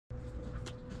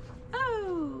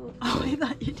I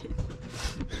thought you did.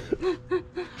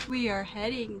 We are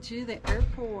heading to the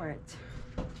airport.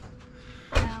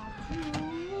 Now to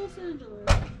Los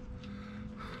Angeles.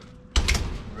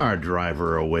 Our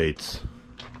driver awaits.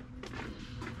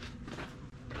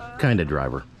 Kind of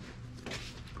driver.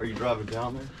 Are you driving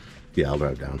down there? Yeah, I'll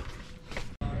drive down.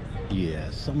 Yeah,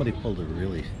 somebody pulled a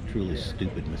really, truly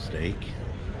stupid mistake.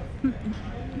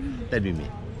 That'd be me.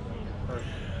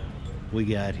 We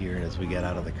got here, and as we got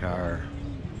out of the car,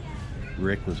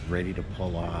 Rick was ready to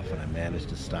pull off, and I managed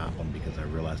to stop him because I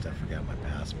realized I forgot my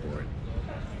passport.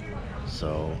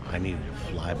 So I needed to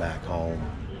fly back home,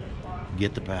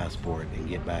 get the passport, and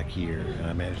get back here, and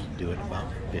I managed to do it in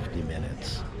about 50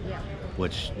 minutes,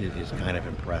 which is kind of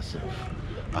impressive.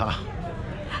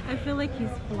 I feel like he's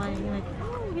flying, like,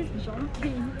 oh, he's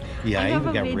jumping. Yeah, I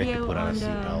even got Rick to put on a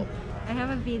seatbelt. I have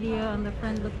a video on the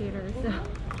front locator, so.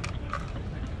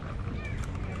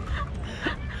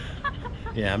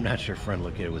 Yeah, I'm not sure Friend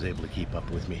Locator was able to keep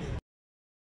up with me.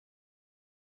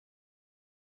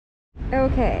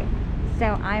 Okay, so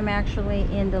I'm actually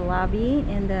in the lobby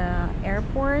in the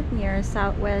airport near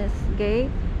Southwest Gate,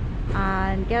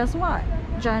 and guess what?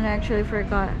 John actually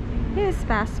forgot his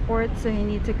passport, so he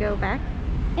needs to go back,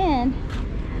 and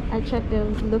I checked the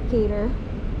locator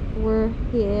where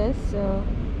he is, so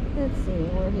let's see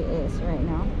where he is right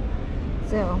now.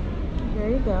 So there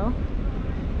you go,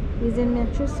 he's in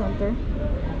Metro Center.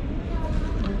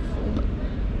 Let's see.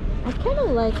 I kind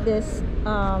of like this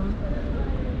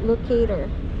locator.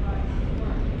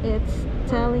 It's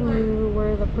telling you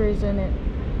where the person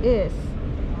is,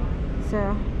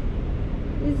 so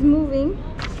he's moving,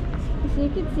 so you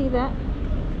can see that.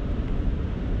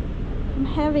 I'm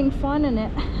having fun in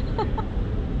it.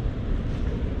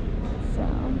 So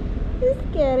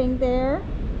he's getting there.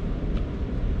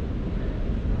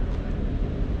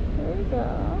 There we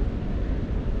go.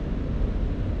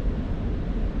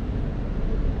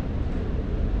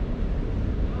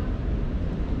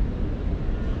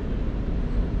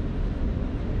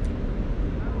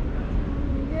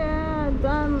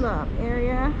 Dunlop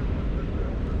area.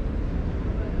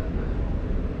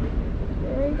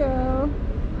 There we go.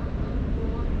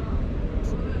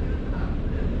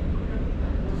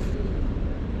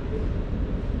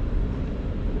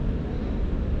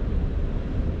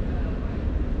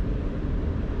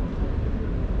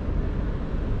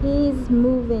 He's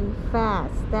moving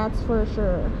fast, that's for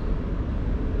sure.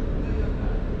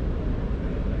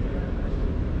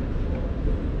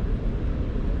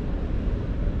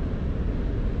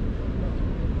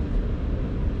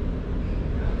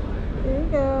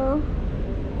 Go.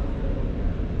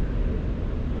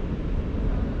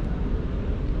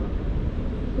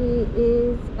 He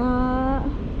is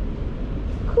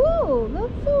cool,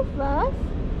 not so fast,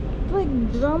 it's like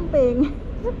jumping.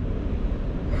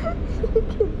 You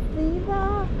can see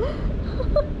that.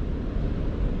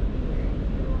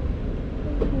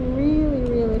 Really,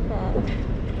 really fast.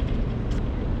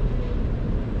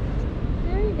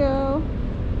 There you go,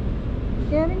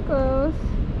 getting close.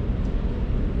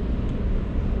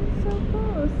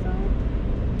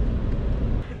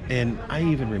 And I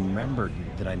even remembered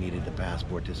that I needed the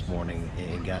passport this morning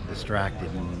and got distracted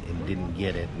and didn't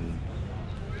get it. And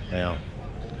you know,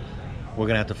 we're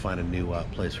gonna have to find a new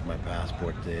place for my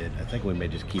passport. I think we may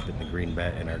just keep it in the green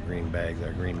bag, in our green bags,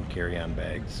 our green carry-on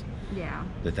bags. Yeah.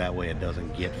 That way it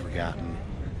doesn't get forgotten,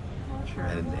 sure.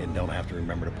 and don't have to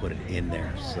remember to put it in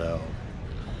there. So,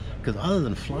 because other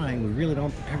than flying, we really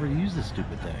don't ever use this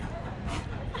stupid thing.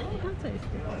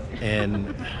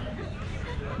 And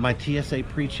my TSA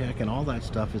pre-check and all that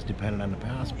stuff is dependent on the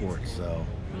passport, so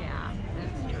yeah,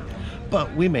 that's true.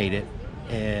 But we made it,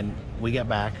 and we got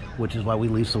back, which is why we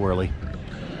leave so early,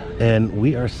 and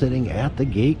we are sitting at the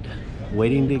gate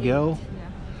waiting to go.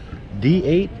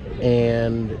 D8,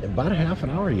 and about a half an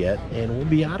hour yet, and we'll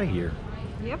be out of here.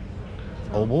 Yep.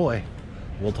 Oh boy,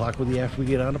 we'll talk with you after we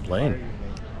get on the plane.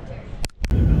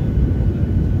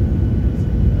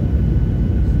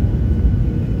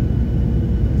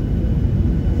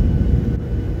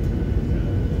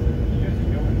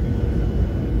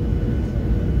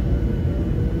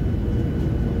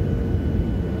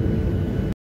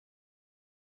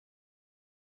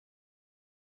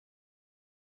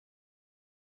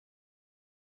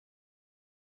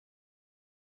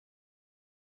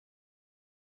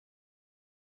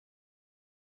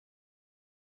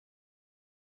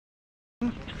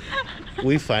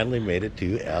 We finally made it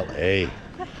to LA.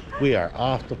 We are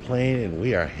off the plane and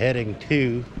we are heading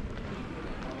to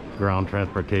ground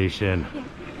transportation. Yeah,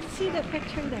 see the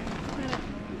picture there.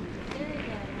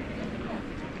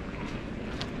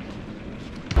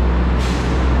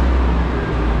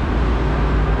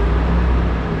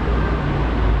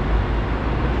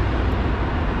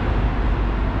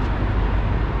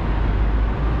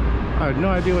 have no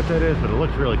idea what that is, but it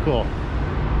looks really cool.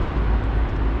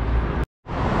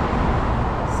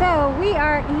 So we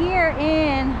are here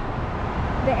in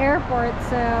the airport,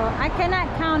 so I cannot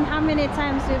count how many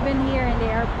times we've been here in the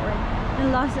airport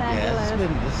in Los Angeles.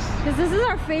 Because this is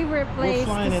our favorite place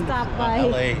to stop by.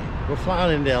 LA. We're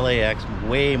flying into LAX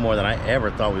way more than I ever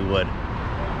thought we would.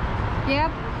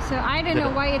 Yep. So I don't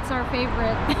know why it's our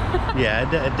favorite. Yeah,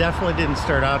 it definitely didn't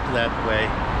start out that way.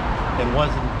 It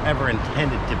wasn't ever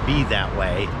intended to be that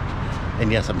way.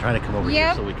 And yes, I'm trying to come over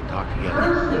here so we can talk together.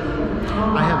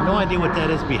 I have no idea what that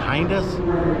is behind us,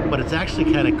 but it's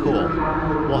actually kind of cool.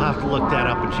 We'll have to look that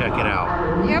up and check it out.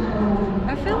 Yep.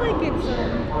 I feel like it's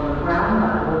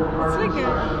like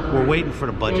a... We're waiting for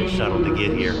the budget shuttle to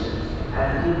get here.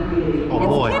 Oh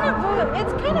boy.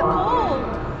 It's kind of cold.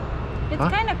 It's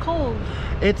kind of cold.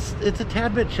 It's a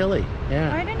tad bit chilly.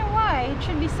 Yeah. I don't know why. It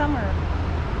should be summer.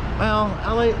 Well,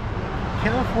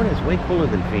 California is way cooler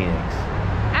than Phoenix.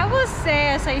 I will say,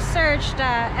 as I searched,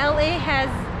 LA has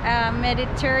a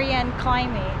Mediterranean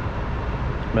climate.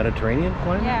 Mediterranean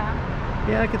climate? Yeah.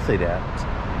 Yeah, I could say that.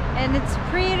 And it's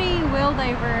pretty well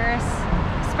diverse,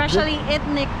 especially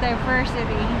ethnic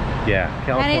diversity. Yeah,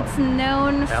 California. And it's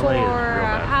known for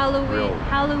real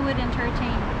Hollywood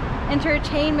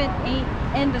entertainment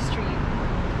industry.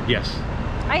 Yes.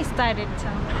 I studied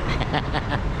some.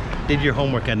 Did your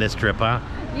homework on this trip, huh?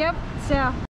 Yep.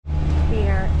 So we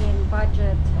are in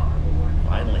budget.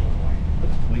 Finally,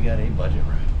 we got a budget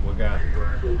ride. We got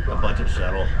a budget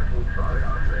shuttle,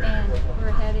 And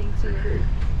we're heading to,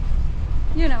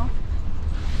 you know.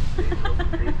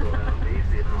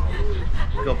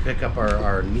 go pick up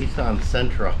our Nissan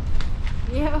Sentra.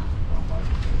 Yeah.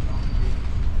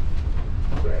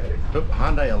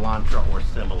 Hyundai Elantra or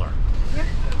similar. Yep.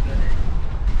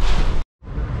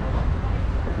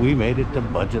 We made it to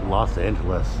budget Los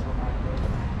Angeles.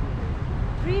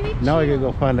 Really Now we chill.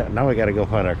 gotta go find it. Now we gotta go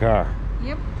find our car.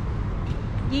 Yep.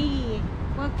 Yeah.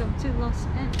 Welcome to Los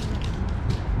Angeles.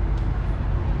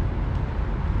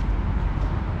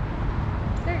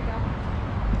 There you go.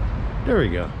 There we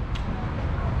go.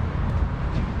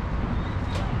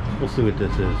 We'll see what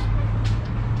this is.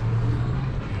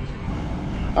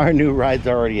 Our new ride's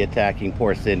already attacking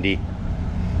poor Cindy.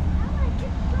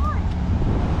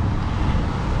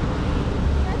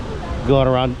 Going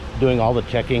around doing all the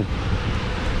checking,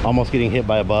 almost getting hit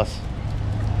by a bus.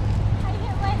 I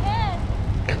hit my head.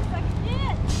 It's like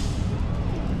shit.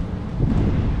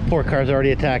 Poor car's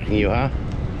already attacking you, huh?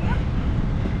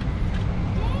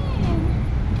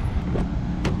 Dang.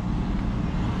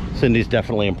 Cindy's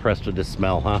definitely impressed with the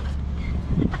smell, huh?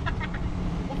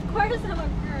 Of course I'm a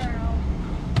girl.